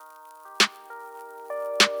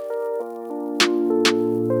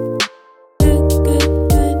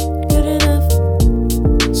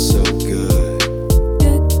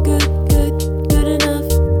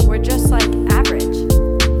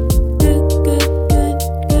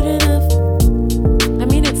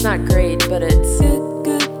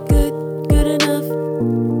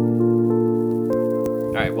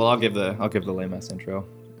give the lame ass intro,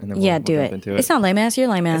 and then Yeah, we'll do jump it. into It's not lame ass. You're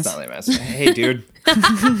lame ass. It's not lame ass. Hey, dude.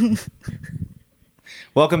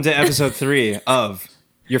 Welcome to episode 3 of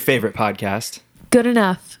your favorite podcast. Good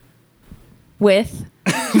enough. With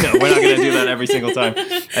No, we're not going to do that every single time.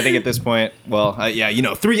 I think at this point, well,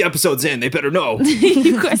 3 episodes in, they better know.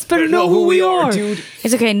 you guys better know who we are, dude.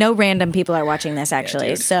 It's okay. No random people are watching this, actually.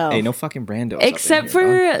 Dude. So Hey, no fucking brandos. Except up in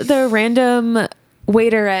here, for the random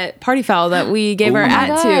waiter at Party Foul that we gave our Oh my at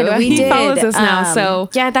God, to. we He did. follows us now, so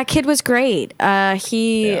yeah, that kid was great.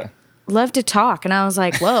 He Yeah. loved to talk, and I was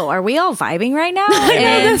like, "Whoa, are we all vibing right now?"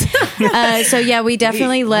 And so yeah, we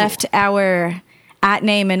definitely left our at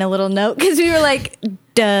name in a little note because we were like,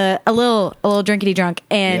 a little drinkity drunk,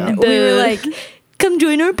 and we were like, "Come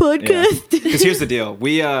join our podcast." Because here's the deal.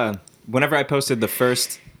 We whenever I posted the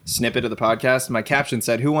first snippet of the podcast, my caption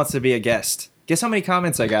said, "Who wants to be a guest?" Guess how many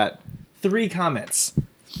comments I got? 3 comments.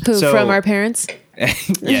 who So- from our parents?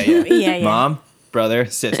 Yeah. Mom, brother,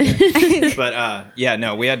 sister. But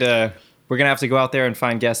we had to. We're gonna have to go out there and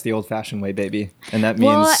find guests the old-fashioned way, baby, and that means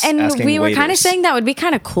Well, and asking we were kind of waiters. saying that would be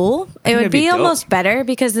kind of cool. It would it'd be be dope. almost better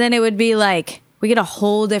because then it would be like we get a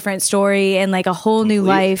whole different story and like a whole new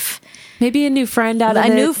life, Maybe a new friend out of a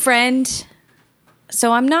it. new friend.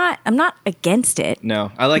 So I'm not against it.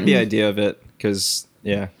 No, I like the idea of it because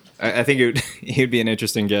I think he'd be an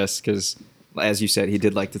interesting guest because, as you said, he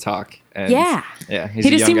did like to talk. And Yeah. he's He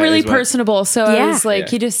a just young seemed guy really as well. personable, so I Yeah. was like,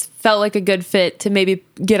 Yeah. he just felt like a good fit to maybe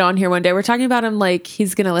get on here one day. We're talking about him like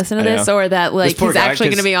he's gonna listen to I this, know. or that like This poor he's guy, actually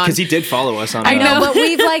gonna be on. because he did follow us on. I know. No, but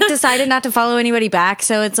we've like decided not to follow anybody back.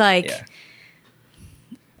 So it's like Yeah.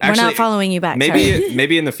 we're not following you back.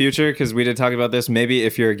 Maybe in the future, because we did talk about this. Maybe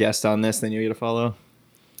if you're a guest on this, then you get a follow.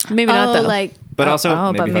 Maybe not though. But also,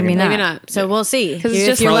 but maybe maybe fucking not. Maybe not. So we'll see. 'Cause it's If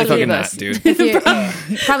just you're really Probably lucky. fucking of not, us.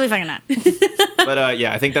 dude. Probably fucking not. But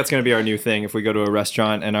I think that's gonna be our new thing. If we go to a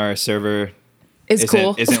restaurant and our server It's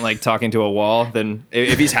cool. isn't like talking to a wall, then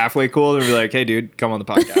if he's halfway cool, then we'll be like, hey, dude, come on the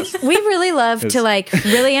podcast. We really love to like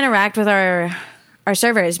really interact with our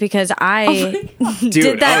servers because I Dude,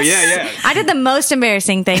 did that. oh yeah. I did the most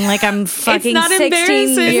embarrassing thing. Like I'm fucking not 16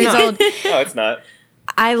 embarrassing. years It's not. old. No, it's not.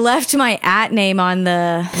 I left my at name on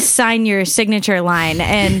the sign your signature line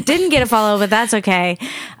and didn't get a follow, but that's okay.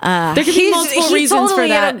 There could be multiple he reasons totally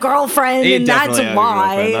for had that. a girlfriend, He and that's definitely had a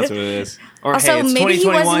girlfriend. why. That's what it is. Or Also, hey, it's maybe he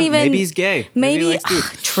 2021. wasn't even. Maybe he's gay. Maybe he likes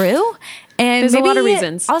dudes. True. And There's a maybe lot of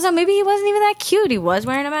reasons. Also, maybe he wasn't even that cute. He was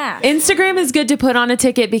wearing a mask. Instagram is good to put on a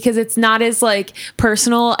ticket because it's not as like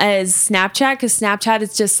personal as Snapchat, because Snapchat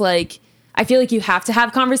is just like, I feel like you have to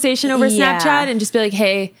have conversation over Yeah. Snapchat and just be like,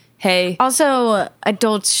 hey. Also,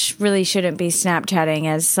 adults really shouldn't be Snapchatting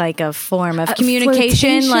as like a form of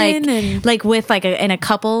communication, flirtation and- like with like in a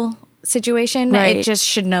couple situation. Right. It just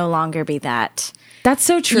should no longer be that. That's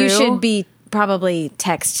so true. You should be probably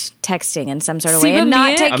texting in some sort of See, way, and but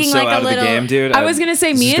not me- taking I'm so like out a of little. the game, dude. I was going to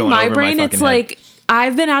say, This me is and going my over brain, fucking it's head. like,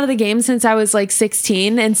 I've been out of the game since I was like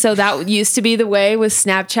 16. And so that used to be the way with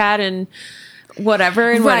Snapchat and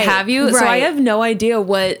whatever and what Right, have you. So I right. have no idea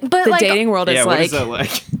what But, the like- dating world Yeah, is what like. is that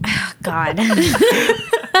like? God.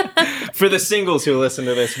 For the singles who listen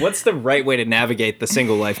to this, what's the right way to navigate the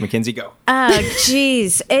single life, Mackenzie? Go. Oh,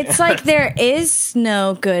 jeez. It's like there is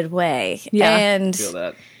no good way. Yeah. And Feel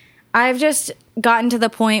that. I've just gotten to the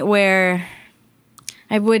point where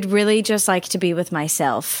I would really just like to be with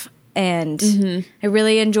myself. And I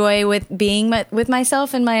really enjoy being with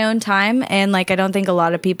myself in my own time. And like, I don't think a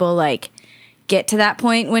lot of people like get to that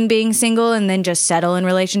point when being single and then just settle in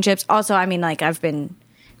relationships. Also, I mean, like I've been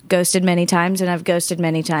ghosted many times and I've ghosted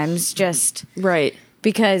many times just Right.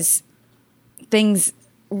 because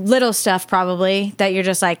little stuff probably that you're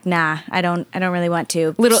just like, nah, I don't really want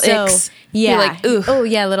to. Little icks. Yeah. You're like, ooh. Oh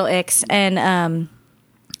yeah, little icks. And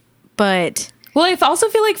but Well, I also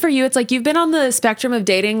feel like for you, it's like you've been on the spectrum of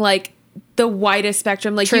dating, like the widest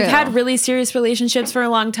spectrum. Like True. you've had really serious relationships for a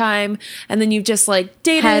long time, and then you've just like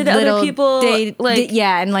dated had other little people,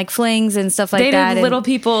 yeah, and like flings and stuff like dated that. and- little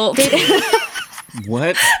people.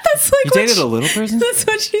 What? That's like You what dated she- a little person? That's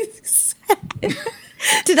what she said.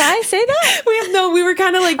 Did I say that? We were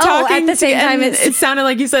kind of like Oh, talking at the same time, and it sounded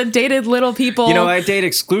like you said dated little people. You know, I date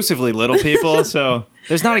exclusively little people, so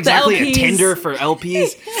there's not exactly a LPs. Tinder for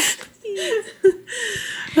LPs.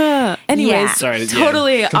 anyways, Yeah. Sorry, yeah,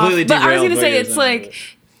 totally off. completely But I was derailed gonna what say you were it's saying. like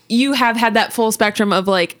you have had that full spectrum of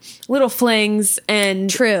like little flings and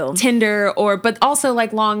True. Tinder, but also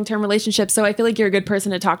like long-term relationships. So I feel like you're a good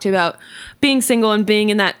person to talk to about being single and being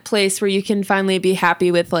in that place where you can finally be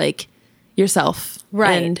happy with like yourself.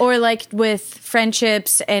 Right. And, Or like with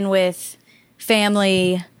friendships and with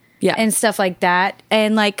family yeah. and stuff like that.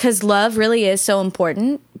 And like, cause love really is so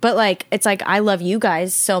important, but like, it's like, I love you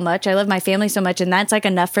guys so much. I love my family so much. And that's like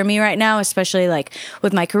enough for me right now, especially like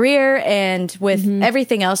with my career and with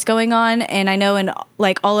everything else going on. And I know in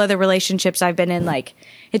like all other relationships I've been in, like,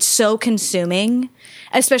 it's so consuming,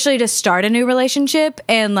 especially to start a new relationship.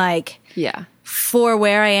 And like, Yeah. for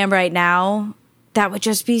where I am right now, that would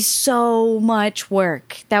just be so much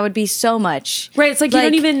work. That would be so much. Right. It's like you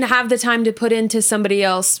don't even have the time to put into somebody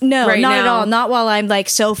else. No, right not now. at all. Not while I'm like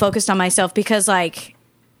so focused on myself, because like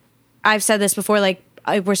I've said this before, like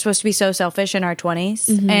we're supposed to be so selfish in our 20s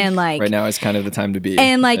and like Right now is kind of the time to be.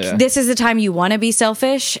 and like Yeah. this is the time you want to be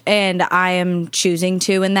selfish, and I am choosing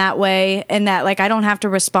to in that way, and that like I don't have to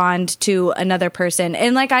respond to another person.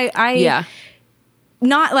 And like I Yeah.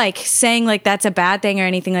 not like saying like that's a bad thing or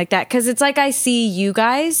anything like that, because it's like I see you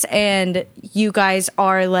guys and you guys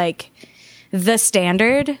are like the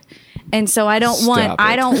standard, and so I don't Stop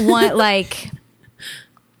it. want like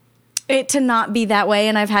it to not be that way.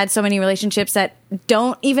 And I've had so many relationships that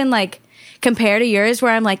don't even like compare to yours,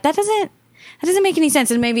 where I'm like, that doesn't make any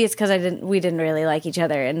sense. And maybe it's because we didn't really like each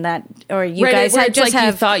other, and that, or you Right, guys where had it's just like you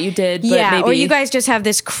have thought you did, but yeah, maybe. or you guys just have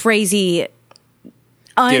this crazy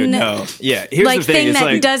Dude, no. Yeah. Here's like the thing. It's that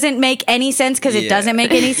like, doesn't make any sense, because it Yeah. doesn't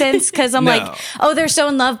make any sense, because I'm No. like, oh, they're so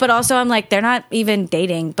in love, but also I'm like, they're not even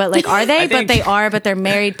dating, but like, are they? I But think- they are, but they're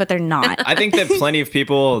married, but they're not. I think that plenty of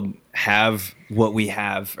people have what we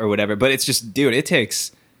have or whatever, but it's just, dude, it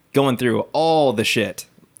takes going through all the shit.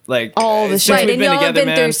 Like All the since shit. Right, we've and been y'all have together,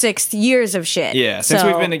 been man, through 6 years of shit. Yeah, since so-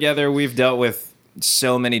 we've been together, we've dealt with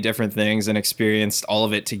so many different things and experienced all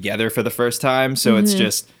of it together for the first time. So it's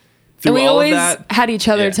just through and we all always of that. had each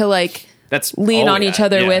other Yeah. to like That's lean all on we each got,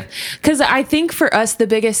 other yeah. with. Because I think for us, the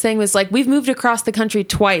biggest thing was like we've moved across the country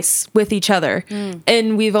twice with each other,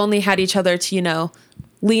 and we've only had each other to, you know,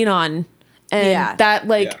 lean on. And Yeah. that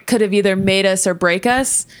like Yeah. could have either made us or break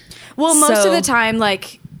us. Well, most So- of the time,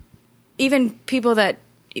 like even people that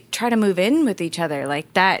try to move in with each other,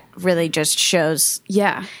 like that really just shows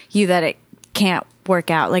Yeah. you that it can't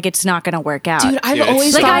work out. Like it's not going to work out. Dude, I've Dude, it's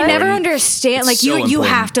always Like so I thought, never important. understand. Like It's you so important.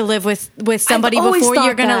 have to live with somebody always before you're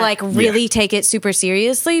thought gonna that. like really Yeah. take it super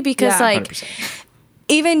seriously, because Yeah, like 100%.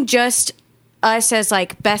 even just us as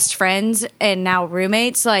like best friends and now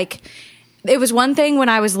roommates, like it was one thing when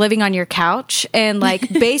I was living on your couch and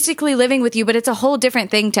like basically living with you, but it's a whole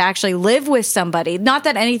different thing to actually live with somebody. Not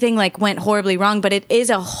that anything like went horribly wrong, but it is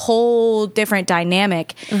a whole different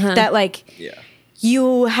dynamic that like Yeah.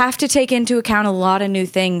 you have to take into account a lot of new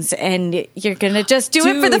things, and you're gonna just do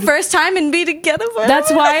it for the Dude. first time and be together forever.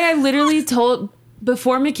 that's why I literally told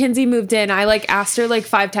before Mackenzie moved in, I like asked her like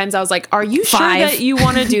 5 times. I was like, "Are you sure 5. that you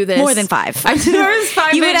want to do this?" More than 5. I there was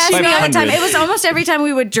 5. You would and ask she me all the got- time. 500. It was almost every time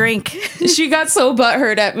we would drink. She got so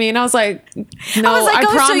butthurt at me, and I was like, "No, I was like,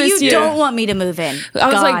 oh, so promise you don't want me to move in? I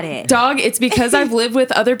was Got like, it. dog, it's because I've lived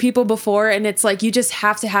with other people before, and it's like you just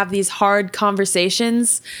have to have these hard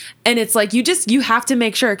conversations, and it's like you have to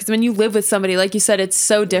make sure, because when you live with somebody, like you said, it's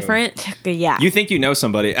so different. Yeah. You think you know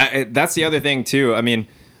somebody. That's the other thing too. I mean,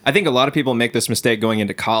 I think a lot of people make this mistake going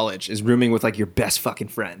into college, is rooming with like your best fucking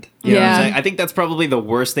friend. You know what I'm Yeah. saying? I think that's probably the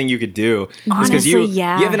worst thing you could do. Because Honestly,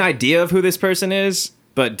 yeah. you have an idea of who this person is,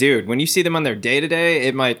 but dude, when you see them on their day to day,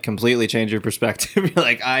 it might completely change your perspective. You're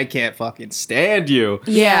like, I can't fucking stand you.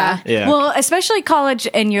 Yeah. Yeah. Well, especially college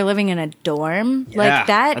and you're living in a dorm. Yeah, Like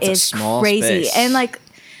that that's a is small crazy. space. And like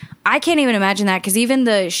I can't even imagine that, because even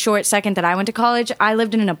the short second that I went to college, I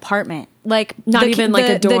lived in an apartment. Like Not even like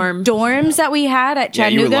a dorm. The dorms that we had at Yeah,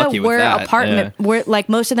 you were Chattanooga lucky with were that, apartment. yeah. Were like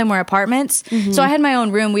most of them were apartments. So I had my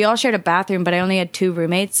own room. We all shared a bathroom, but I only had 2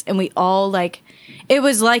 roommates, and we all like it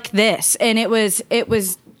was like this, and it was.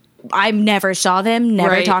 I never saw them,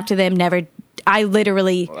 never Right. talked to them, never. I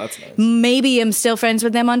literally that's nice. maybe am still friends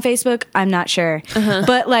with them on Facebook. I'm not sure,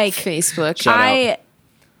 but like Facebook. Shout out.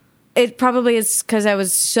 it probably is because I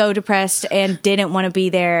was so depressed and didn't want to be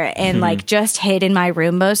there, and like just hid in my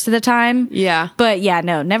room most of the time. Yeah. But yeah,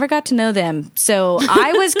 no, never got to know them. So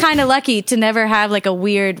I was kind of lucky to never have like a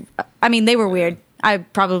weird. I mean, they were weird. I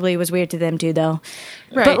probably was weird to them too, though.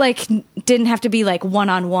 Right. But like, didn't have to be like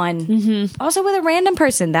one-on-one. Also with a random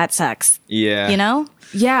person, that sucks. Yeah. You know?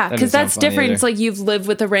 Yeah, That because doesn't that's sound funny different. either. It's like you've lived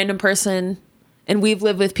with a random person, and we've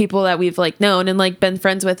lived with people that we've like known and like been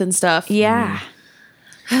friends with and stuff. Yeah.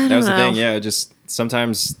 That was the know. thing. Yeah. Just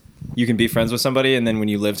sometimes you can be friends with somebody, and then when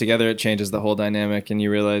you live together, it changes the whole dynamic, and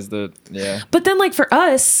you realize that, yeah. But then, like for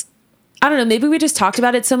us, I don't know. Maybe we just talked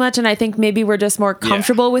about it so much, and I think maybe we're just more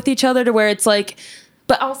comfortable with each other to where it's like.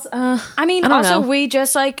 But also, I mean, I don't also know. we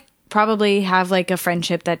just like probably have like a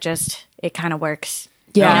friendship that just it kind of works.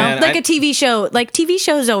 Yeah. You know? Man, like I- a TV show. Like TV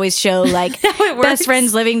shows always show like it works. best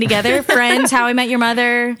friends living together. Friends, How I Met Your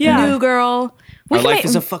Mother, Yeah. New Girl. We Our can life make-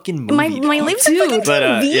 is a fucking movie. My dog. life's a fucking But,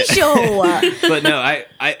 TV yeah. show. But no,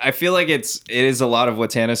 I feel like it is a lot of what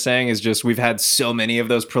Tana's saying is just we've had so many of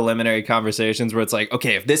those preliminary conversations where it's like,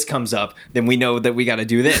 okay, if this comes up, then we know that we got to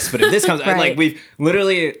do this. But if this comes Right. like we've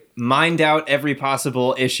literally mined out every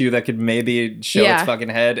possible issue that could maybe show Yeah. its fucking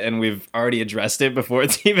head, and we've already addressed it before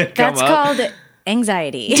it's even come That's up. called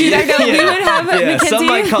anxiety. Dude, I know we Yeah. would have Yeah, Mackenzie. some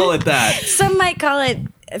might call it that. Some might call it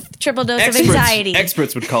a triple dose of anxiety.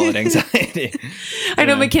 Experts would call it anxiety. I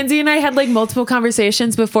know Yeah. Mackenzie and I had like multiple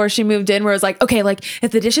conversations before she moved in where it was like, okay, like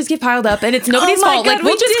if the dishes get piled up and it's nobody's Oh my fault, God, like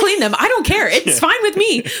we'll we just did. clean them. I don't care. It's fine with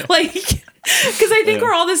me. Like, because I think Yeah.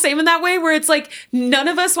 we're all the same in that way where it's like none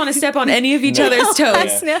of us want to step on any of each other's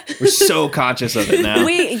toes. Yeah. We're so conscious of it now.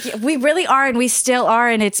 We really are, and we still are,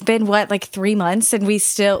 and it's been what, like 3 months, and we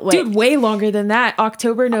still wait. Dude, way longer than that.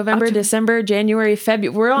 October, November, December, January,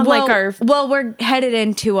 February. We're on like our we're headed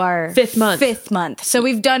into our Fifth month. Fifth month, so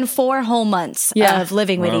we've done 4 whole months Yeah. of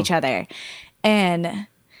living with Wow. each other, and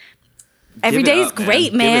every it day is up, man. great,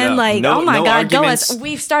 Give it man. up. Like, No- oh my no god, go arguments. us!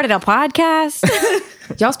 We've started a podcast.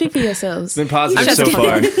 y'all speak for yourselves. It's been positive I'm so just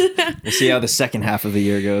far. We'll see how the second half of the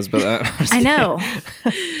year goes, but I know.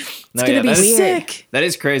 it's gonna be that is- sick. That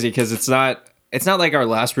is crazy because it's not like our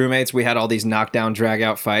last roommates. We had all these knockdown, drag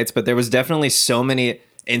out fights, but there was definitely so many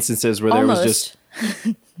instances where there was Almost.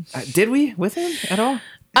 just. Did we with him at all?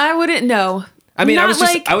 I wouldn't know. I mean, Not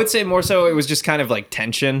I would say more so. It was just kind of like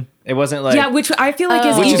tension. It wasn't like yeah, which I feel like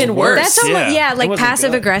is Which is even worse. worse. That's almost, Yeah, yeah, it like wasn't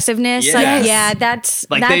passive good. aggressiveness. Yes. Like, yeah, that's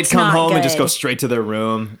like that's they'd come not home and just good. go straight to their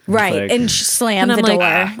room, right like, and slam And the I'm door.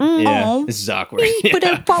 like, yeah, Oh. this is awkward. But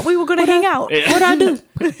I thought we were gonna hang out. Yeah. What I do?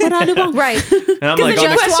 What I do wrong? Right. And I'm like, then on you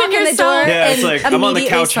the, question walk in the yourself. door. yeah, it's and like I'm on the immediately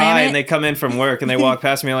couch slam high, it. and they come in from work, and they walk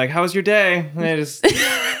past me like, "How was your day?" And they just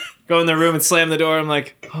go in their room and slam the door. I'm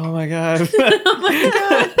like, "Oh my god."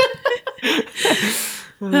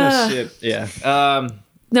 Oh shit. Yeah.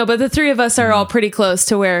 No, but the three of us are all pretty close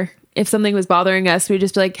to where if something was bothering us, we'd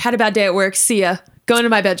just be like, had a bad day at work. See ya. Go into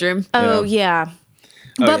my bedroom. Oh yeah.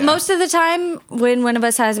 But yeah. most of the time, when one of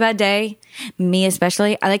us has a bad day, me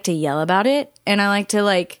especially, I like to yell about it, and I like to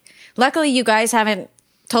like. Luckily, you guys haven't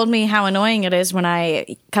told me how annoying it is when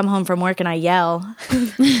I come home from work and I yell,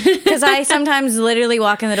 because I sometimes literally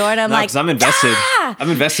walk in the door and I'm No, like, 'cause I'm invested. I'm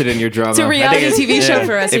invested in your drama. It's a reality I think TV show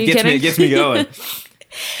for us. Are It you gets kidding? me. It gets me going.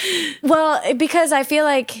 well, because I feel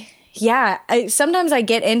like. Yeah, sometimes I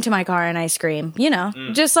get into my car and I scream, you know,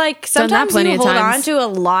 just like that sometimes plenty you of hold on times. to a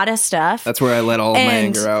lot of stuff. That's where I let all of my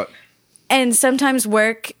And- anger out. And sometimes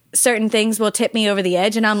work, certain things will tip me over the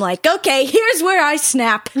edge, and I'm like, okay, here's where I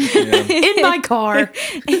snap. In my car.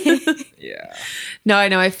 Yeah. No, I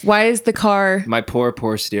know. Why is the car? My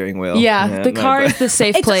poor steering wheel. Yeah, the no, car but- is the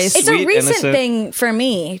safe place. It's Sweet, a recent innocent. thing for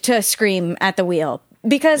me to scream at the wheel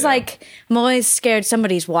because, like, I'm always scared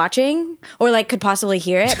somebody's watching or like could possibly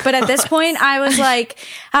hear it. But at this point, I was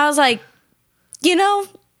like, you know,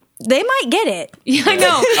 they might get it. Yeah, I know.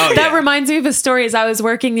 Oh, That yeah. reminds me of a story as I was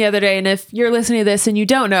working the other day. And if you're listening to this and you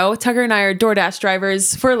don't know, Tucker and I are DoorDash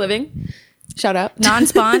drivers for a living. Shout out.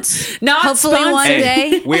 Non-spons. Not Hopefully sponsored. one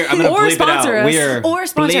day. I'm gonna Or bleep it sponsor out. us. We are Or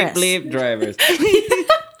sponsor bleep, us. bleep drivers.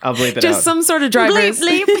 I'll bleep it Just out. some sort of drivers.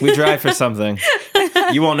 Bleep, bleep. We drive for something.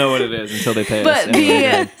 You won't know what it is until they pay us. But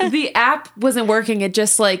Anyway, the app wasn't working. It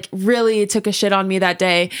just like really took a shit on me that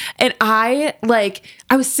day. And I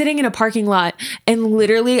was sitting in a parking lot and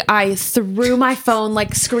literally I threw my phone,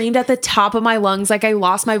 like screamed at the top of my lungs, like I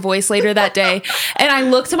lost my voice later that day. And I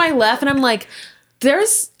looked to my left and I'm like,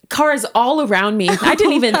 there's cars all around me. I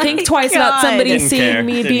didn't even think twice about God. somebody Didn't seeing care.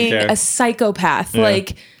 me Didn't being care. a psychopath. Yeah.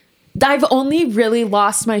 Like I've only really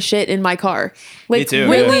lost my shit in my car. Like too.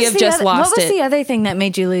 really What was have the just other- lost What was it. the other thing that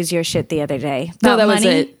made you lose your shit the other day? No, About that was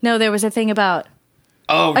money? it. No, there was a thing about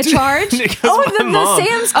oh, a charge. Because Oh, my the mom.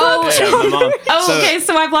 Sam's Club Oh, charge. Yeah, my mom. Oh, So- okay.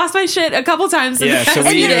 So I've lost my shit a couple times in Yeah, the past so we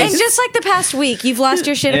few use- And days. just like the past week, you've lost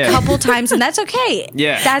your shit Yeah. a couple times, and that's okay.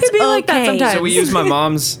 Yeah. That's It'd be okay. like that sometimes. So we used my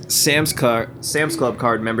mom's Sam's Club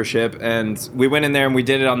card membership, and we went in there and we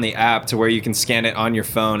did it on the app to where you can scan it on your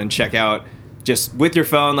phone and check out just with your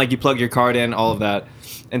phone, like you plug your card in, all of that.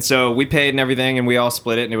 And so we paid and everything, and we all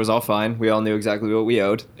split it, and it was all fine. We all knew exactly what we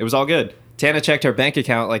owed. It was all good. Tana checked her bank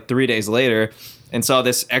account like 3 days later and saw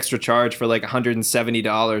this extra charge for like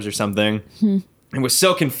 $170 or something, and was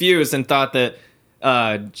so confused and thought that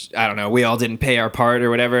I don't know, we all didn't pay our part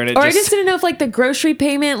or whatever, and it Or I just didn't know if like the grocery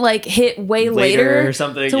payment like hit way later or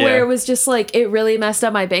something, to yeah. where it was just like it really messed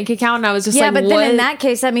up my bank account and I was just Yeah, like, but what? then in that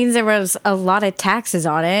case, that means there was a lot of taxes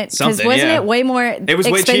on it. Because Something, wasn't yeah. it way more It was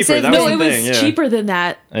way cheaper. expensive? That no, was it the was thing, yeah. cheaper than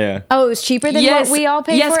that. yeah. Oh, it was cheaper than Yes. what we all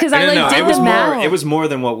paid Yes, for? 'cause I, like, did it the was math. more. It was more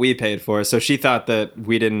than what we paid for. So she thought that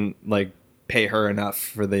we didn't like pay her enough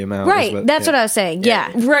for the amount. Right. That's what I was saying.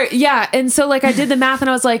 Yeah. Right. Yeah. And so like I did the math and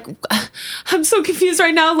I was like, I'm so confused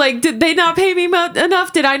right now. Like, did they not pay me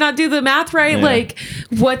enough? Did I not do the math right? Yeah. Like,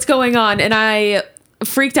 what's going on? And I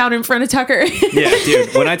freaked out in front of Tucker. Yeah,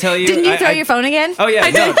 dude. When I tell you, Didn't you throw your phone again? Oh yeah,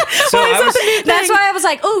 I did. So Why is I that was. the new thing? That's why I was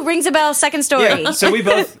like, oh, rings a bell, second story. Yeah. So we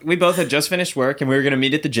both had just finished work and we were gonna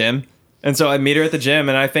meet at the gym. And so I meet her at the gym,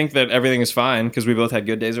 and I think that everything is fine because we both had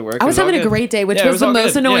good days at work. I was having a great day, which was the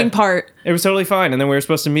most annoying part. It was totally fine, and then we were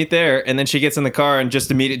supposed to meet there, and then she gets in the car and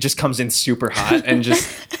just just comes in super hot, and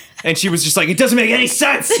and she was just like, "It doesn't make any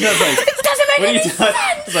sense." And I was like, It doesn't make any sense.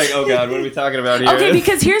 I was like, "Oh God, what are we talking about here?" Okay,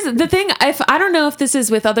 because here's the thing. If I don't know if this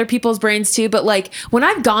is with other people's brains too, but like when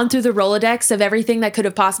I've gone through the Rolodex of everything that could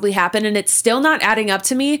have possibly happened and it's still not adding up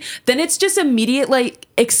to me, then it's just immediate like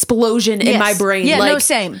explosion in Yes. my brain. Yeah, like, no,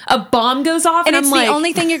 same. A bomb goes off And and, it's I'm like, the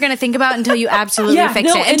only thing you're going to think about until you absolutely yeah,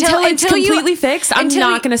 fix no, it. until it's completely fixed, I'm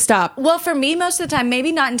not going to stop. Well, for me, most of the time,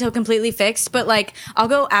 maybe not until completely fixed, but like I'll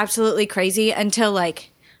go absolutely crazy until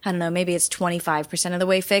like, I don't know, maybe it's 25% of the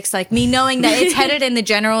way fixed. Like me knowing that it's headed in the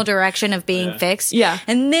general direction of being fixed. Yeah.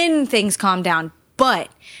 And then things calm down. But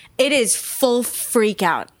it is full freak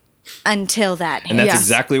out until that. And that's Yes.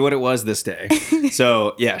 exactly what it was this day.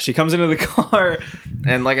 So yeah, she comes into the car,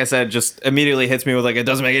 and like I said, just immediately hits me with like, "It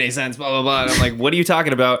doesn't make any sense," blah blah blah. And I'm like, "What are you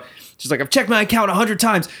talking about?" She's like, "I've checked my account 100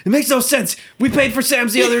 times. It makes no sense. We paid for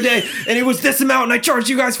Sam's the other day, and it was this amount, and I charged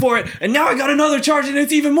you guys for it, and now I got another charge, and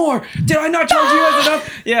it's even more. Did I not charge you guys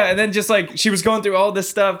enough?" Yeah, and then just like she was going through all this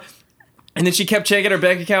stuff. And then she kept checking her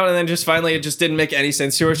bank account, and then just finally it just didn't make any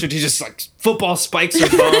sense to her. So she just like football spikes her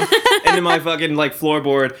phone into my fucking like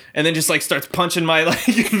floorboard, and then just like starts punching my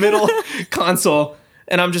like middle console.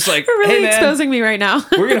 And I'm just like, You're really "Hey man, exposing me right now.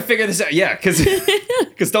 we're gonna figure this out." Yeah,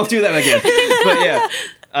 because don't do that again. But yeah.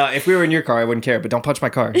 If we were in your car, I wouldn't care, but don't punch my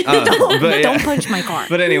car. But, yeah. Don't punch my car.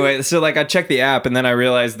 But anyway, so like I checked the app and then I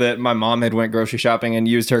realized that my mom had went grocery shopping and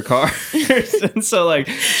used her car. And so like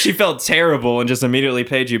she felt terrible and just immediately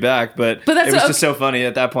paid you back. But that's it was okay. just so funny.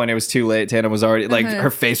 At that point, it was too late. Tana was already like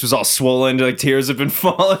her face was all swollen, like tears have been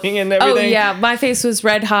falling and Oh everything. yeah, my face was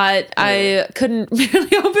red hot. I couldn't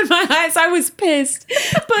barely open my eyes. I was pissed.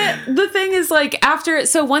 But the thing is like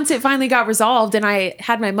so once it finally got resolved and I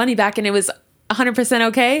had my money back and it was 100%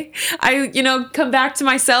 okay, I come back to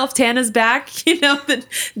myself. Tana's back. The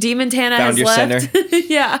demon Tana Found has your left. center.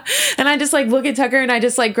 Yeah. And I just like look at Tucker and I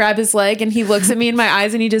just like grab his leg and he looks at me in my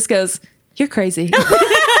eyes and he just goes, "You're crazy." And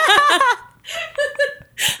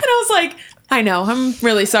I was like, "I know, I'm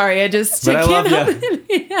really sorry. I just But I can't love help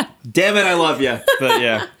it." Yeah. Damn it, I love you. But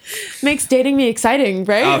yeah. Makes dating me exciting,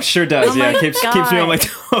 right? Oh, sure does. Oh yeah, my keeps me on my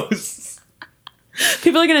God. toes.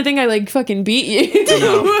 People are gonna think I like fucking beat you.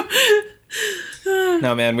 No.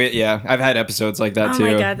 No, man. I've had episodes like that Oh too.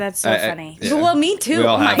 my God, that's so funny. yeah. Well, me too. We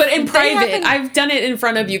all Oh my- have. But in They private, happen- I've done it in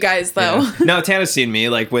front of you guys though. Yeah. No, Tana's seen me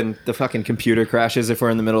like when the fucking computer crashes. If we're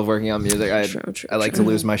in the middle of working on music, I like to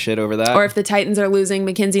lose my shit over that. Or if the Titans are losing,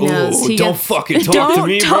 Mackenzie knows. Ooh, He don't gets- fucking talk to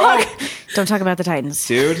me, bro, Don't talk about the Titans.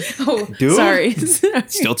 dude. Oh, Dude. sorry.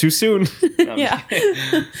 Still too soon. No, I'm Yeah.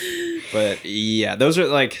 But yeah, those are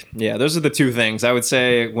the two things I would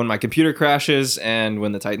say when my computer crashes and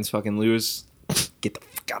when the Titans fucking lose. Get the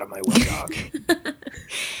fuck out of my way, dog.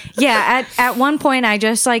 Yeah, at one point I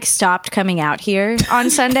just like stopped coming out here on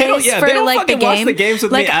Sundays They for don't like the fucking watch game. the games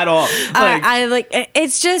with Like, me at all. I like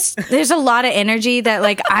it's just there's a lot of energy that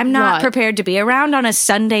like I'm not Lot. prepared to be around on a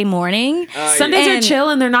Sunday morning. Sundays are And- chill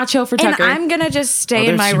and they're not chill for And Tucker. I'm gonna just stay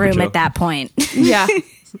they're in my super room chill. at that point. yeah.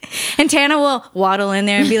 And Tana will waddle in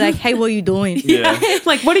there and be like, "Hey, what are you doing?" Yeah.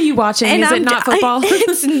 Like, what are you watching? And Is it not football?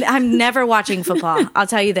 I'm never watching football. I'll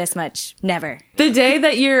tell you this much: never. The day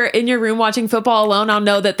that you're in your room watching football alone, I'll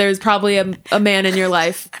know that there's probably a man in your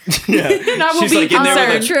life. Yeah. And I will She's be like in there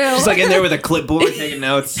with concerned. True. she's like in there with a clipboard taking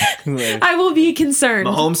notes. Like, I will be concerned.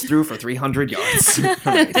 Mahomes threw for 300 yards. All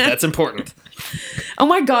right, that's important. Oh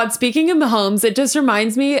my God. Speaking of Mahomes, it just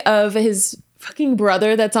reminds me of his fucking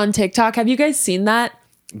brother that's on TikTok. Have you guys seen that?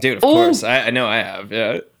 Dude, of Oh. course. I know I have.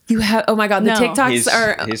 Yeah. You have, oh my God. The No. TikToks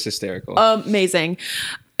are He's hysterical. amazing.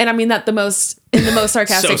 And I mean that in the most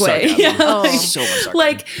sarcastic So way. sarcastic. Yeah, Oh. like, So much sarcasm.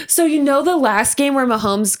 like, so the last game where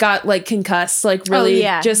Mahomes got like concussed, like really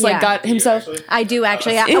yeah, just like yeah. got himself. I do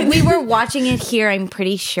actually. We were watching it here. I'm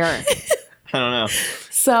pretty sure. I don't know.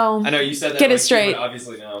 So I know you said that. Get it like, straight. but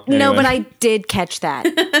obviously no. No, Anyway. but I did catch that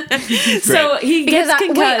So he because gets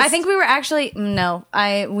concussed. I think we were actually no.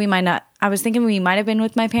 We might not. I was thinking we might have been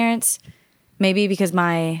with my parents. Maybe because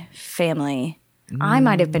my family. I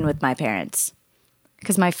might have been with my parents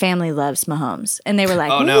because my family loves Mahomes, and they were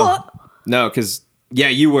like, Oh no. "What?" No, because Yeah,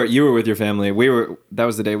 you were with your family. That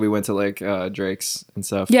was the day we went to like Drake's and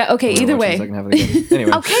stuff. Yeah, okay, We were either watching way. the second half of the game.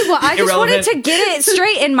 Anyway. Okay, well, I just wanted Irrelevant. to get it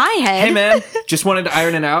straight in my head. Hey man, just wanted to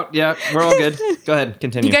iron it out. Yeah, we're all good. Go ahead,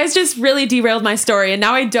 continue. You guys just really derailed my story, and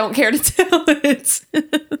now I don't care to tell it.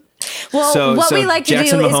 Well, So- what so we like to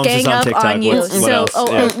Jackson do Mahomes is is gang on up TikTok. on you. What So, else?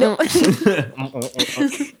 Yeah. no.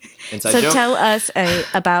 Inside So joke. tell us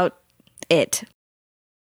about it.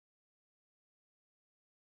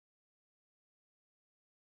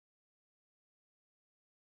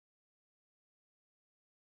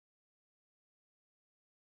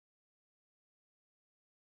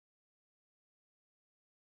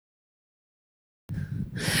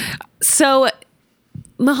 So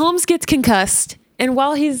Mahomes gets concussed, and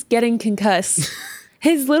while he's getting concussed,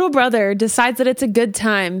 his little brother decides that it's a good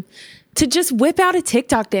time to just whip out a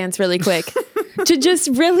TikTok dance really quick, to just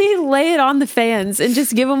really lay it on the fans and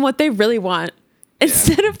just give them what they really want.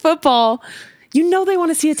 Instead of football, they want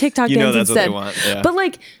to see a TikTok You dance know that's what instead. they want, yeah. But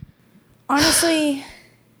like, Honestly,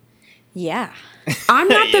 yeah. I'm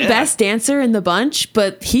not the Yeah. best dancer in the bunch,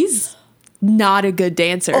 but he's not a good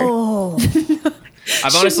dancer. Oh,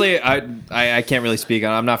 I've honestly, I can't really speak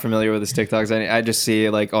on. I'm not familiar with his TikToks. I just see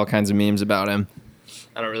like all kinds of memes about him.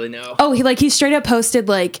 I don't really know. Oh, he straight up posted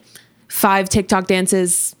like 5 TikTok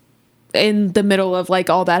dances in the middle of like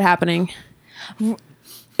all that happening.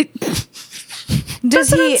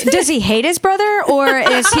 does he hate his brother, or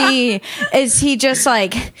is he just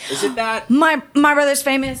like, Is it that? my brother's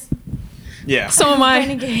famous, Yeah. So am I.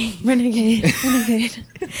 renegade,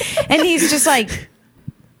 and he's just like,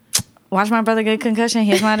 watch my brother get concussion.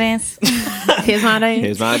 Here's my dance. Here's my name.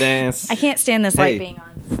 Here's my dance. I can't stand this light Hey. being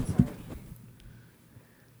on.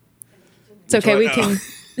 It's okay. We Enjoy- can.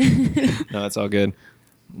 No, it's all good.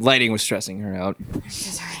 Lighting was stressing her out.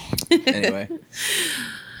 Anyway,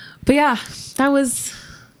 But yeah, that was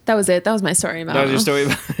it. That was my story about. that was your him.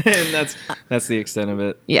 story. And that's the extent of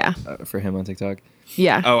it Yeah. for him on TikTok.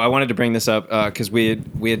 Yeah. Oh, I wanted to bring this up because we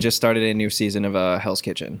had just started a new season of Hell's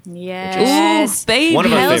Kitchen. Yes, Ooh, baby. One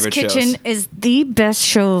of our Hell's favorite Kitchen shows. is the best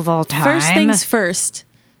show of all time. First things first.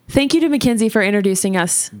 Thank you to Mackenzie for introducing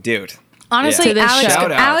us. Dude. Honestly, To this Alex, show.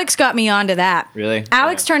 Shout out. Alex got me onto that. Really?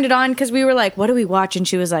 Alex Yeah. turned it on because we were like, what do we watch? And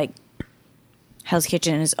she was like, Hell's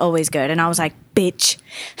Kitchen is always good. And I was like, bitch,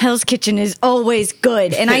 Hell's Kitchen is always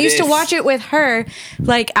good. And I It used to is. watch it with her,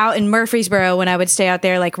 like out in Murfreesboro when I would stay out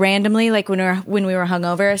there, like randomly, like when we were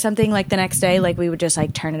hungover or something, like the next day, like we would just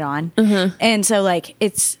like turn it on. And so like,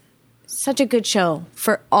 it's such a good show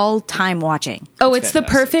for all time watching. Oh, That's it's the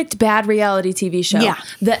fantastic. perfect bad reality TV show. Yeah.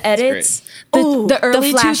 The edits, Ooh, the the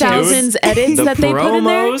early flashes. 2000s edits The that they put in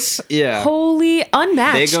there. promos, yeah. Holy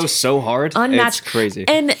unmatched. They go so hard. Unmatched. It's crazy.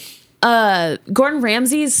 And Gordon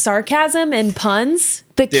Ramsay's sarcasm and puns,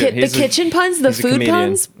 the Dude, he's a- kitchen puns, the he's a food comedian.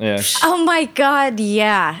 puns. Yeah. Oh my God,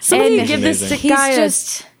 yeah. Somebody And give this amazing. he's guy a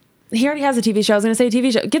just... He already has a TV show. I was going to say a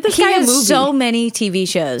TV show. Give this He guy a has movie. so many TV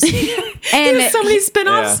shows. He And has so many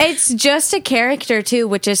spinoffs. Yeah. it's just a character too,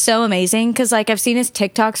 which is so amazing because like I've seen his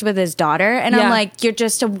TikToks with his daughter and Yeah. I'm like, you're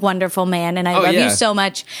just a wonderful man and I Oh, love yeah. you so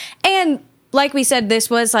much. And like we said, this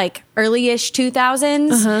was like early-ish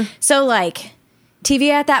 2000s. So like TV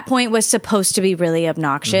at that point was supposed to be really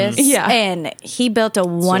obnoxious. Yeah. And he built a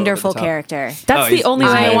wonderful top. character. That's Oh, the he's only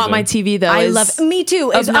way I amazing. want my TV, though. I is love me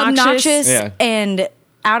too. It's obnoxious Yeah. and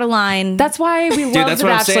out of line. That's why we love Dude, that's The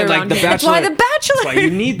what I'm Bachelor saying. Like around the here. Bachelor. why The Bachelor- That's why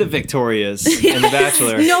you need the Victorias in the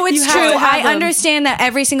Bachelor. No, it's You have true. to have I them. understand that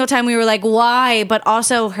every single time we were like, why? But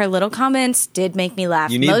also her little comments did make me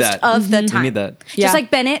laugh You need most that. of the You time. need that. Yeah. Just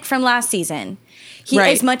like Bennett from last season.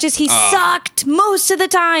 Right. As much as he Ah. sucked most of the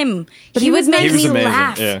time, But he he would was make nice. He was me amazing.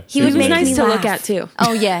 laugh. Yeah. He He would was make nice me to laugh. look at, too.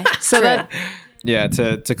 Oh yeah. So True. that Yeah,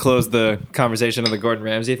 to close the conversation on the Gordon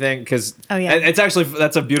Ramsay thing, because Oh, yeah. it's actually,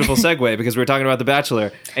 that's a beautiful segue because we're talking about The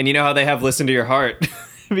Bachelor, and you know how they have Listen to Your Heart,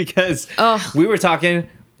 because Oh. we were talking,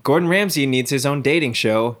 Gordon Ramsay needs his own dating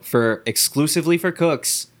show exclusively for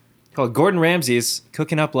cooks called Gordon Ramsay's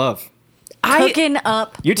Cooking Up Love. Cooking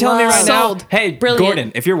up. You're telling me right Sold. now, hey, Brilliant.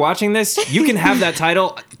 Gordon, if you're watching this, you can have that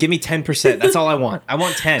title. Give me 10%. That's all I want. I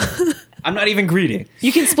want 10. I'm not even greedy.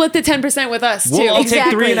 you can split the 10% with us, too. We'll all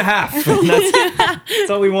Exactly. take 3.5. That's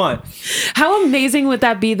all we want. How amazing would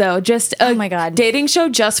that be, though? Just a Oh my God. dating show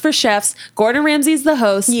just for chefs. Gordon Ramsay's the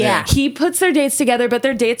host. Yeah. He puts their dates together, but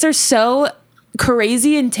their dates are so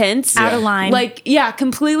crazy intense. Out of line. Like, yeah,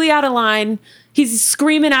 completely out of line. He's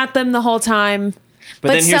screaming at them the whole time. But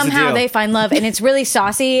then here's the somehow deal. they find love, and it's really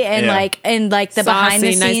saucy and Yeah. like the behind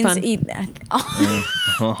the Saucy, nice scenes. pun.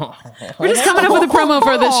 We're just coming up with a promo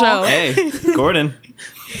for the show. Hey, Gordon.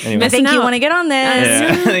 Anyway. I think Missing you out. want to get on this. Yeah,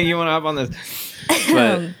 I think you want to hop on this.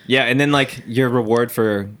 But yeah, and then like your reward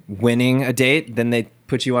for winning a date, then they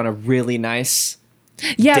put you on a really nice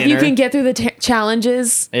Yeah, if you dinner. can get through the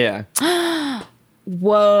challenges. Yeah.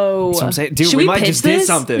 Whoa. That's what I'm saying. Dude, Should we might pitch just did this?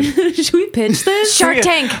 something. Should we pitch this? Shark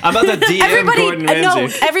Tank. I'm about to DM Everybody, Gordon no,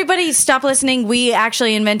 Ramsay. everybody, stop listening. We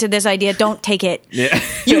actually invented this idea. Don't take it. Yeah.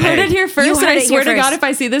 You heard Hey, it here first, You and heard I it swear here to God, first. if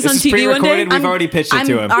I see this This on is TV one day, pre-recorded. We've already pitched it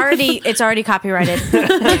to him. It's already copyrighted.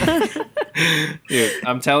 Dude,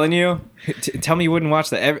 I'm telling you. Tell me you wouldn't watch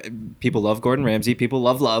that. People love Gordon Ramsay. People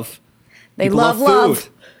love. They People love love.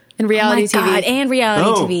 food. in Oh my reality TV. God, and reality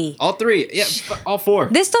Oh, TV. all three. Yeah, all four.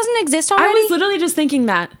 This doesn't exist I already. was literally just thinking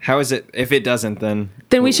that. How is it? If it doesn't, then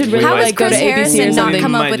Then we should really How might has like go Chris to ABC or Harrison not something.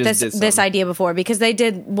 come Might up with just this did this something. idea before? Because they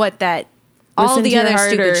did all Listen the to Your other Heart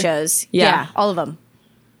stupid or- shows. Yeah. Yeah, all of them.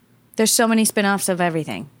 There's so many spin-offs of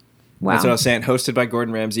everything. Wow. That's what I was saying. Hosted by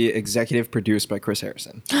Gordon Ramsay, executive produced by Chris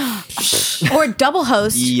Harrison. Or double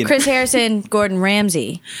host, You know. Chris Harrison, Gordon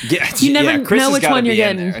Ramsay. Yeah, You never Chris know has which gotta one you're be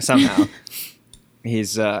in getting. there somehow.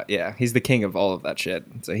 He's he's the king of all of that shit.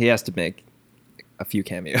 So he has to make a few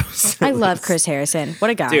cameos. I love Chris Harrison. What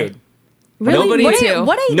a guy. Dude. Really? Nobody- Me What a, too.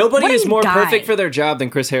 what a, Nobody what a is more guy. perfect for their job than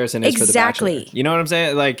Chris Harrison is for The Bachelor. Exactly. You know what I'm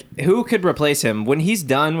saying? Like, who could replace him? When he's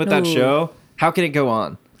done with that Ooh. show, how can it go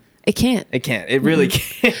on? It can't. It can't. It really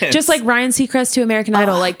can't. Just like Ryan Seacrest to American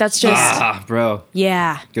Idol. Like that's just bro.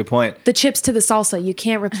 Yeah. Good point. the chips to the salsa. You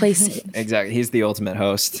can't replace it. Exactly. He's the ultimate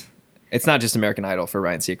host. It's not just American Idol for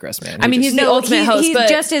Ryan Seacrest, man. I mean, he's the ultimate host, He's but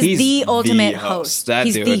just as He's the ultimate host. That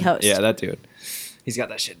He's dude. the host. Yeah, that dude. He's got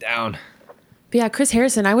that shit down. But yeah, Chris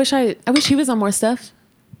Harrison. I wish he was on more stuff.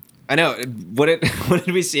 I know. What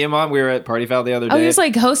did we see him on? We were at Party Foul the other day. Oh, he was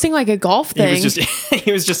like hosting like a golf he thing. was just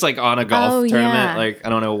he was just like on a golf Oh, tournament. yeah. Like I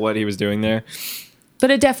don't know what he was doing there.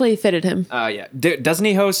 But it definitely fitted him. Yeah. Doesn't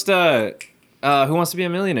he host Who Wants to Be a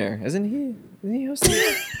Millionaire? Isn't he hosting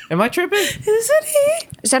that? Am I tripping? Isn't he?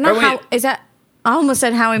 Is that not Or wait. how? Is that? I almost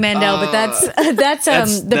said Howie Mandel, but that's the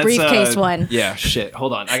That's, briefcase one. Yeah, shit.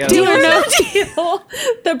 Hold on. I got Deal or no deal.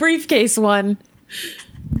 The briefcase one.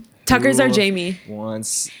 Tucker's our Who Jamie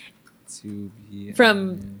Wants to be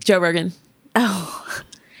from Joe Rogan. Oh,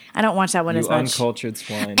 I don't watch that one you as much. uncultured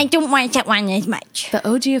swine. I don't watch that one as much. The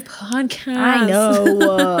OG of podcasts. I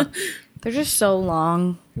know. They're just so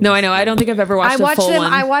long. No, I know. I don't think I've ever watched I the watch full them.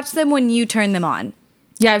 one. I watch them when you turn them on.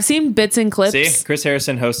 Yeah, I've seen bits and clips. See, Chris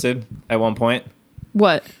Harrison hosted at one point.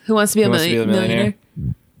 What? Who wants to be a Who Wants to Be a millionaire?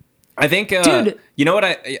 I think, Dude. you know what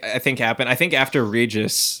I think happened? I think after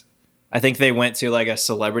Regis, I think they went to like a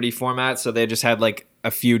celebrity format, so they just had like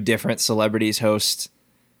a few different celebrities host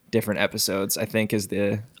different episodes. I think is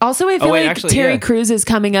the Also, I feel wait, like actually, Terry yeah. Crews is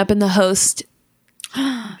coming up in the host.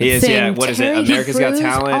 he is. thing. Yeah, what is Terry it? America's Got Crews?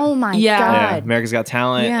 Talent. Oh my Yeah. yeah, god! America's Got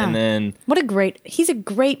Talent, Yeah. and then What a great. He's a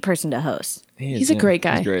great person to host. He's a great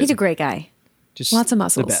guy. He's a great guy. Just Lots of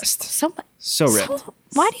muscles. The best. So ripped.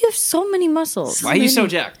 why do you have so many muscles? Why are you so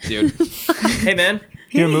jacked, dude? Hey man,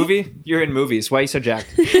 you're in a movie. You're in movies. Why are you so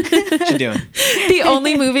jacked? What you doing? The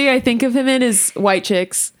only movie I think of him in is White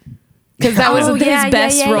Chicks. Because that was Oh, his yeah,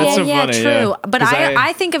 best yeah, role. Yeah, so yeah, funny, true. yeah. But 'Cause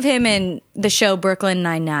I think of him in the show Brooklyn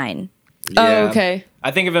Nine-Nine. Oh, okay.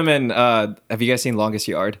 I think of him in. Have you guys seen Longest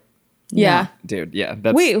Yard? Yeah. Dude, yeah.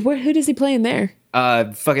 That's Wait, who does he play in there?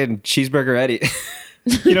 fucking Cheeseburger Eddie.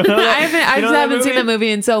 You don't know that? I You know that haven't seen the movie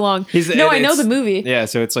in so long. No, I know the movie. Yeah,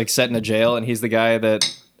 so it's like set in a jail, and he's the guy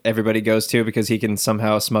that everybody goes to because he can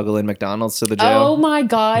somehow smuggle in McDonald's to the jail. Oh my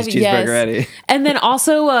god, He's yes. Cheeseburger Eddie. And then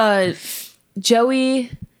also Joey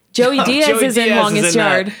Diaz Joey is in Diaz Longest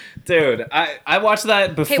that. Yard. Dude, I watched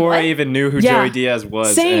that before I what? even knew who Yeah. Joey Diaz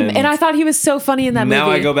was. Same, and I thought he was so funny in that now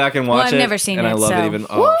movie. I go back and watch I've it. never seen and I it, love so- it even.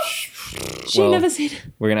 She well, never seen it.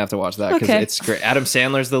 We're gonna have to watch that because Okay. it's great. Adam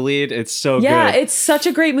Sandler's the lead. It's so Yeah, good. it's such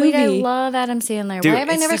a great movie. Wait, I love Adam Sandler. Dude, Why have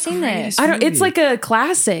I it's never the seen greatest this? I don't. It's movie. like a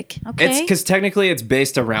classic. Okay. It's because technically it's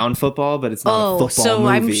based around football, but it's not a Oh, football so movie.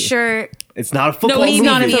 I'm sure. It's not a football No, he's movie.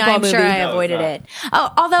 not a Me, football I'm sure movie. I No, it's avoided not. it.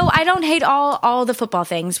 Oh, although I don't hate all the football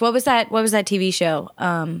things. What was that TV show?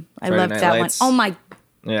 I Friday loved Night that Lights. one. Oh my!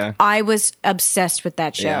 Yeah. I was obsessed with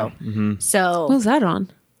that show. Yeah. So What was that on?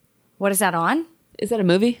 what is that on? Is that a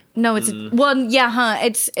movie? No, it's well, yeah, huh?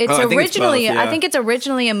 It's Oh, I think it's originally both, yeah. I think it's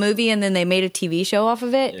originally a movie, and then they made a TV show off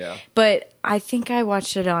of it. Yeah. But I think I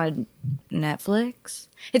watched it on Netflix.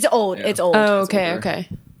 It's old. Yeah. It's old. Oh, okay, older. okay.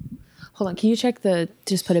 Hold on. Can you check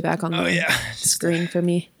just put it back on Oh the yeah. screen for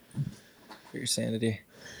me? For your sanity.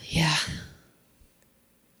 Yeah.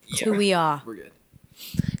 It's who we are. We're good.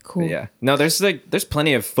 Cool. Yeah. No, there's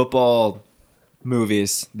plenty of football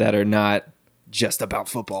movies that are not just about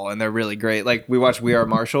football, and they're really great. Like we watched We Are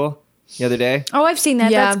Marshall the other day. Oh, I've seen that.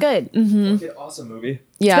 Yeah. That's good. Fucking awesome movie.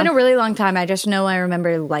 Yeah. It's been a really long time. I just know I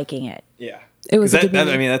remember liking it. Yeah. It was a good I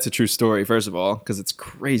movie. mean, that's a true story, first of all, because it's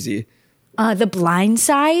crazy. The Blind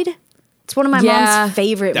Side. It's one of my Yeah. mom's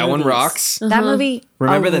favorite That one movies. rocks. That movie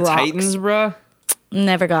Remember the rocks. Titans, bruh?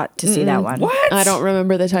 Never got to see that one. What? I don't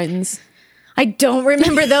remember the Titans. I don't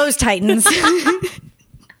remember those Titans.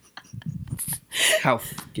 How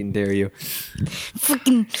fucking dare you?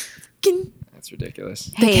 Fucking. That's ridiculous.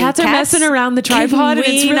 The cats are messing around the tripod, and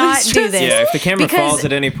Can it's we really not do stressful. this? Yeah, if the camera Because- falls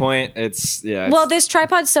at any point, it's Well, this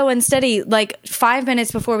tripod's so unsteady. Like 5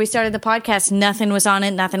 minutes before we started the podcast, nothing was on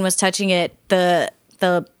it. Nothing was touching it. The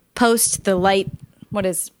post, the light. What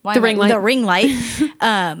is The ring light. The ring light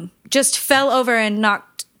just fell over and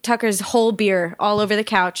knocked Tucker's whole beer all over the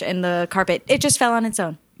couch and the carpet. It just fell on its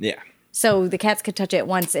own. yeah, So the cats could touch it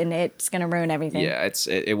once, and it's gonna ruin everything. yeah.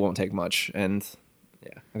 It won't take much, and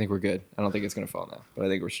yeah, I think we're good. I don't think it's gonna fall now, but I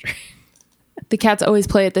think we're straight. The cats always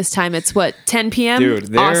play at this time. It's what, 10 p.m.? Dude,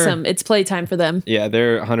 they're- awesome. It's playtime for them. Yeah,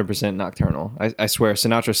 they're 100% nocturnal. I swear,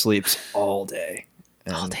 Sinatra sleeps all day.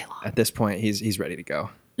 And All day long. At this point, he's ready to go.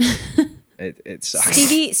 It sucks.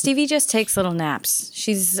 Stevie just takes little naps.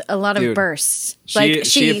 She's a lot of Dude, bursts. She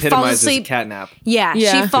falls epitomizes asleep. a cat nap. Yeah,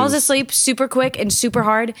 Yeah. she falls asleep super quick and super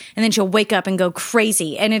hard, and then she'll wake up and go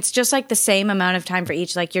crazy. And it's just like the same amount of time for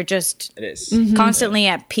each. Like you're just It is. constantly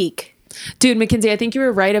at peak. Dude, Mackenzie, I think you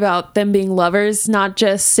were right about them being lovers, not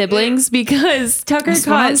just siblings, because Tucker That's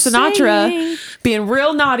what caught I'm Sinatra saying. being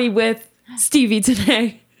real naughty with Stevie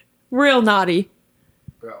today. Real naughty.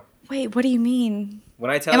 Bro, Wait, what do you mean? when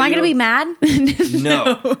I tell Am you, I going to be mad?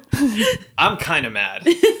 No, I'm kind of mad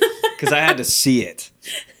because I had to see it.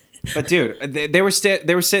 But dude, they were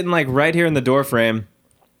sitting like right here in the door frame,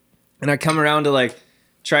 and I come around to like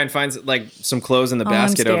try and find like some clothes in the I'm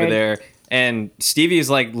basket over scared. there, and Stevie is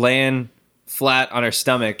like laying flat on her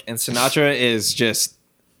stomach, and Sinatra is just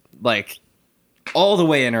like all the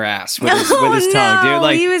way in her ass with his tongue, dude.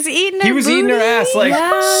 Like he was eating her he was eating her booty. ass like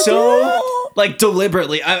Yeah, so dude. like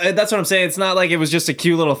deliberately. That's what I'm saying. It's not like it was just a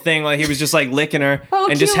cute little thing. Like he was just like licking her Oh,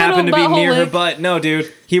 and just cute happened to little be near butthole her lick. butt. No,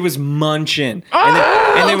 dude, he was munching.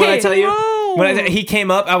 And then when I okay. tell you, No. when he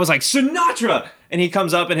came up, I was like Sinatra, and he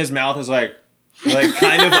comes up and his mouth is like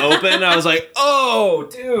kind of open. I was like, oh,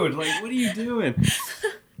 dude, like what are you doing?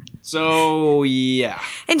 So yeah,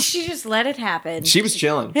 And she just let it happen. she was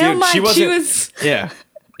chilling, dude. Oh my- she wasn't. She was. Yeah.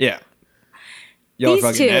 Y'all These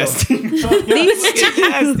are fucking two. nasty. These two.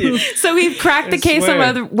 Nasty. So we've cracked the I case swear.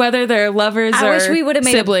 on whether they're lovers I or wish we would have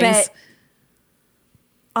made siblings. a bet.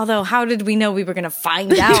 Although, how did we know we were going to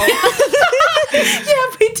find out? Yeah,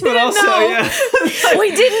 we didn't But also, know. yeah.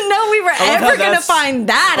 We didn't know we were love how ever going to that's- find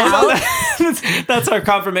that out. That's our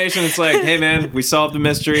confirmation. It's like, hey man, we solved the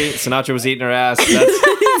mystery. Sinatra was eating her ass.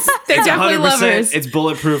 That's They're definitely 100%. lovers. It's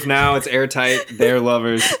bulletproof now. It's airtight. They're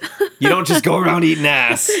lovers. You don't just go around eating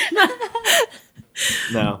ass.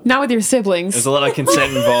 No. Not with your siblings. There's a lot of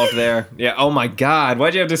consent involved there. Yeah. Oh my God.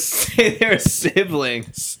 Why'd you have to say they're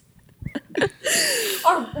siblings?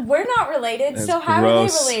 We're not related, That's so how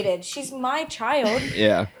gross. are they related? She's my child.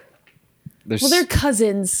 Yeah. Well, they're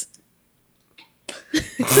cousins.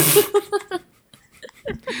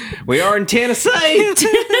 We are in Tennessee.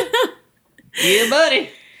 Yeah, buddy.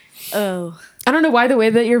 Oh. I don't know why the way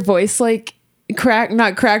that your voice like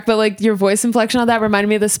not crack, but like your voice inflection on that reminded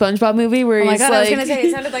me of the SpongeBob movie where Oh my he's God, like, I was going to say,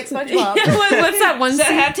 it sounded like SpongeBob. What's that one?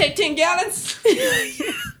 hat take 10 gallons?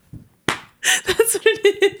 That's what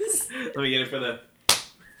it is. Let me get it for the.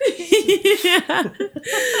 Yeah.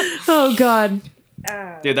 Oh God.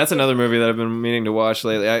 Dude, that's another movie that I've been meaning to watch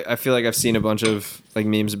lately. I feel like I've seen a bunch of like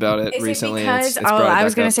memes about it Is recently. it and because, it's brought it I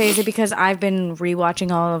was back going to up. say, is it because I've been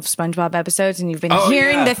rewatching all of SpongeBob episodes and you've been Oh,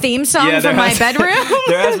 hearing yeah. the theme song Yeah, there from my has- bedroom?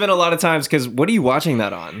 There has been a lot of times because what are you watching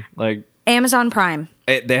that on? Like Amazon Prime.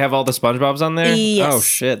 they have all the SpongeBob's on there. Yes. Oh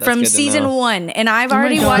shit! That's From good to season know. 1, and I've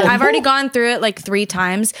already God. I've already gone through it like 3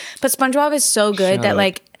 times. But SpongeBob is so good Shut that up.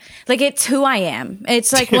 like it's who I am.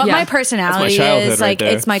 It's like what Yeah. my personality childhood is. right Like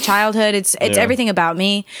there. it's my childhood. It's Yeah. everything about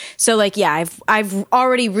me. So like yeah, I've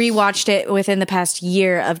already rewatched it within the past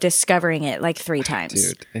year of discovering it like 3 times.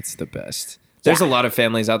 Dude, it's the best. There's a lot of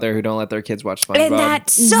families out there who don't let their kids watch SpongeBob. And that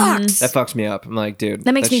sucks. That fucks me up. I'm like, dude,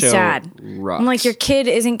 That makes me show sad. Rocks. I'm like, your kid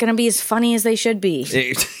isn't going to be as funny as they should be.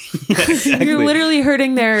 Yeah, exactly. You're literally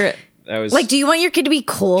hurting their. That was Like, do you want your kid to be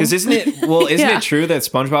cool? because isn't Yeah. it true that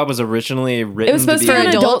SpongeBob was originally written It was supposed to to be be on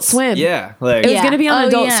Adult adults? Swim. Yeah, like It was going to be on Oh,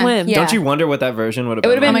 Adult yeah. Swim. Yeah. don't you wonder what that version would have been?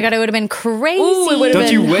 would've Oh been- my God, it would have been crazy. Ooh, it would've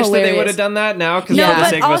Don't you been wish that they hilarious. would have done that now? Because No, for the but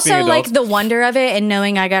sake of us being also like adults. the wonder of it and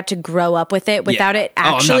knowing I got to grow up with it without it Oh,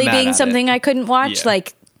 I'm not actually mad being at something it. I couldn't watch. Yeah.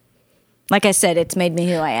 Like I said, it's made me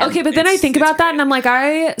who I am. Okay, but then I think about that and I'm like,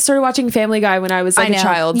 I started watching Family Guy when I was like I know. a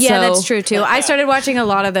child. Yeah, so that's true too. I started watching a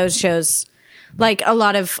lot of those shows, like a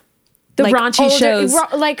lot of The raunchy shows.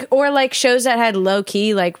 Like shows that had low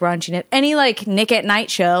key like raunchiness. Any like Nick at Night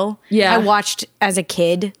show. Yeah. I watched as a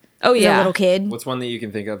kid. Oh, as yeah. a little kid. What's one that you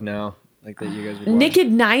can think of now, like that you guys would watch? Nick at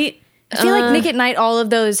Night. I feel like Nick at Night, all of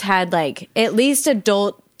those had like at least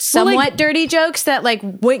adult, somewhat dirty jokes that like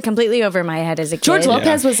went completely over my head as a kid. George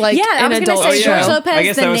Lopez was like I an was adult gonna say show. George Lopez, I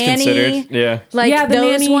guess The that was Nanny. considered. Yeah. Like Yeah, The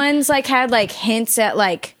those Nanny. ones like had like hints at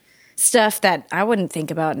like stuff that I wouldn't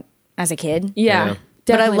think about as a kid. Yeah. Yeah.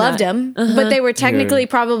 But I definitely loved not. them. But they were technically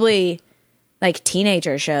probably like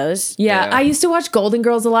teenager shows. Yeah. Yeah. I used to watch Golden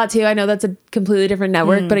Girls a lot too. I know that's a completely different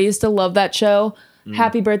network, but I used to love that show.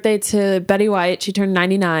 Happy birthday to Betty White. She turned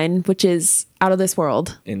 99, which is out of this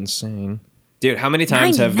world. Insane. Dude, how many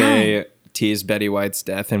times have 99? they teased Betty White's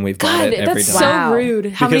death and we've bought God, it every that's time? so Wow. rude.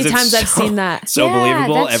 How many Because times it's I've seen that. So Yeah,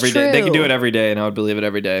 believable that's every day. They could do true. it every day, and I would believe it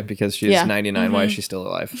every day because she's Yeah. 99. Why is she still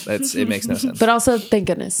alive? It makes no sense. But also, thank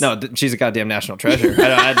goodness. No, she's a goddamn national treasure.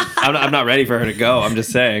 I'm not ready for her to go. I'm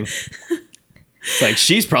just saying. It's like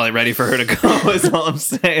she's probably ready for her to go. Is all I'm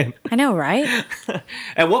saying. I know, right?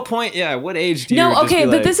 At what point? Yeah. What age do you? No, just okay, be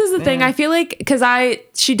but like, this is the thing. I feel like because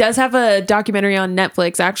she does have a documentary on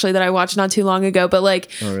Netflix actually that I watched not too long ago. But like,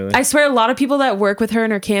 Oh, really? I swear, a lot of people that work with her in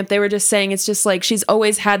her camp, they were just saying it's just like she's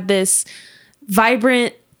always had this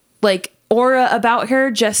vibrant like aura about her.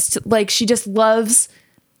 Just like she just loves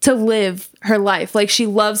to live her life. Like she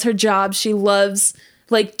loves her job. She loves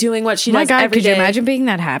like doing what she Oh my does God, every could you day. imagine being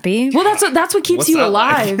that happy? Well, that's what keeps What's you that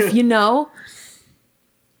like? alive. You know.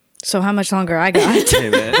 So how much longer I got? Hey,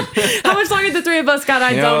 man. How much longer the three of us got,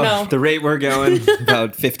 I You don't know. The rate we're going,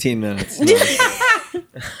 about 15 minutes.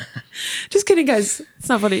 Just kidding, guys. It's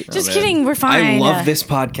not funny. Just Man. kidding, we're fine. I love this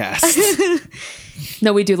podcast.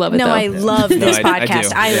 No, we do love it. No, though. I love this I do.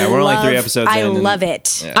 podcast. I Yeah, we're only love, 3 episodes I in and- love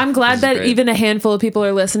it. Yeah, I'm glad this is that great. even a handful of people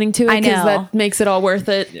are listening to it I because know. that makes it all worth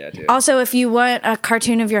it. Yeah, dude. Also, if you want a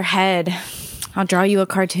cartoon of your head, I'll draw you a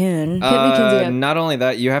cartoon. Hit me, Kinsey, up. Not only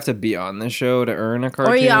that, you have to be on the show to earn a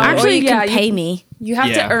cartoon. or you Actually, can yeah, you- pay me. You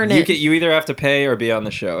have to earn it. You either have to pay or be on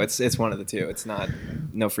the show. It's one of the two. It's not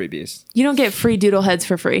no freebies. You don't get free doodle heads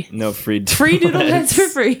for free. No free Free doodle heads for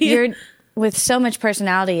free. You're with so much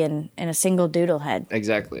personality in a single doodle head.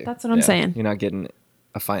 Exactly. That's what I'm saying. You're not getting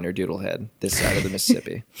a finer doodle head this side of the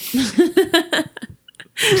Mississippi.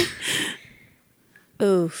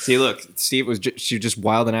 Ooh. See, look, Steve she was just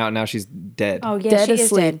wilding out, and now she's dead. Oh yeah, Dead she is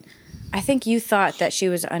asleep. dead. I think you thought that she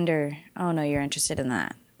was under. Oh no, you're interested in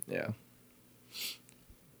that. Yeah.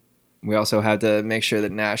 We also had to make sure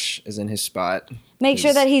that Nash is in his spot. Make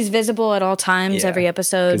sure that he's visible at all times, Yeah. every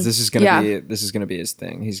episode. Because this is gonna Yeah. be his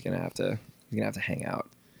thing. He's gonna have to hang out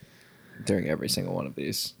during every single one of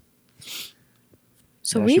these.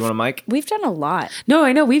 So Nash, you want a mic? we've done a lot. No,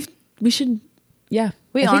 I know. We should. Yeah.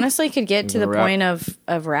 We I think- honestly could get to the gonna wrap. point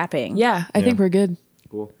of rapping. Yeah, I think we're good.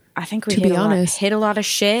 Cool. I think we To hit be honest. hit a lot of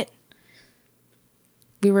shit.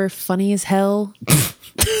 We were funny as hell.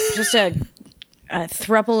 Just a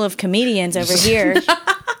thruple of comedians over here.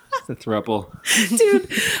 The thruple. Dude,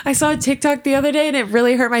 I saw a TikTok the other day and it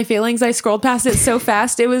really hurt my feelings. I scrolled past it so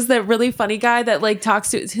fast. It was the really funny guy that like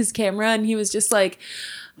talks to his camera and he was just like,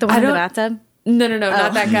 The one in the don't- bathtub. no,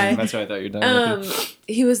 not that guy. That's what I thought you were done with.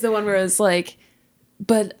 He was the one where it was like,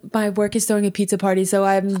 but my work is throwing a pizza party, so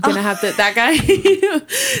I'm gonna have to that guy.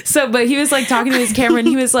 But he was like talking to his camera and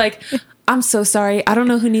he was like, I'm so sorry. I don't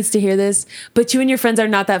know who needs to hear this, but you and your friends are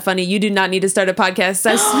not that funny. You do not need to start a podcast.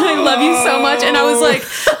 I love you so much. And I was like,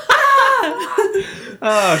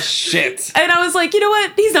 Oh shit. and I was like, you know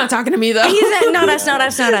what? He's not talking to me though. He's not us, not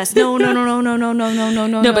us, not us. No.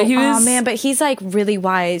 No, but he was- Oh man, but he's like really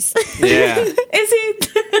wise. Yeah. Is he?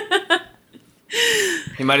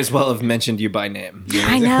 He might as well have mentioned you by name.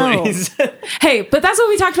 I know. Hey, but that's what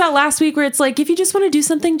we talked about last week where it's like, if you just want to do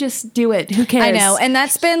something, just do it. Who cares? I know, and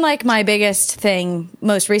that's been like my biggest thing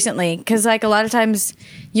most recently because like a lot of times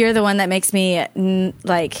you're the one that makes me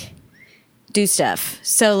like do stuff.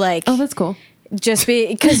 So like, Oh, that's cool. just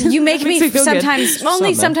because you make me Makes me feel good. sometimes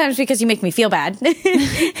only Something. sometimes because you make me feel bad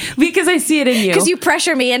Because I see it in you. because you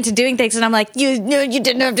pressure me into doing things and I'm like you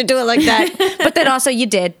didn't have to do it like that, but then also you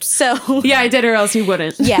did. So Yeah, I did, or else you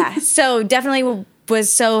wouldn't. yeah, so definitely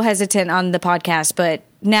was so hesitant on the podcast, but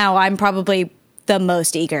now I'm probably the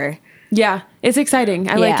most eager. Yeah, it's exciting.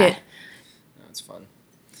 I like Yeah. it. That's fun.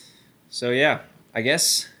 So yeah, I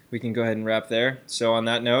guess we can go ahead and wrap there. So on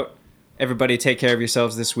that note, everybody take care of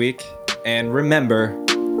yourselves this week. And remember,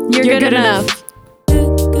 You're good enough.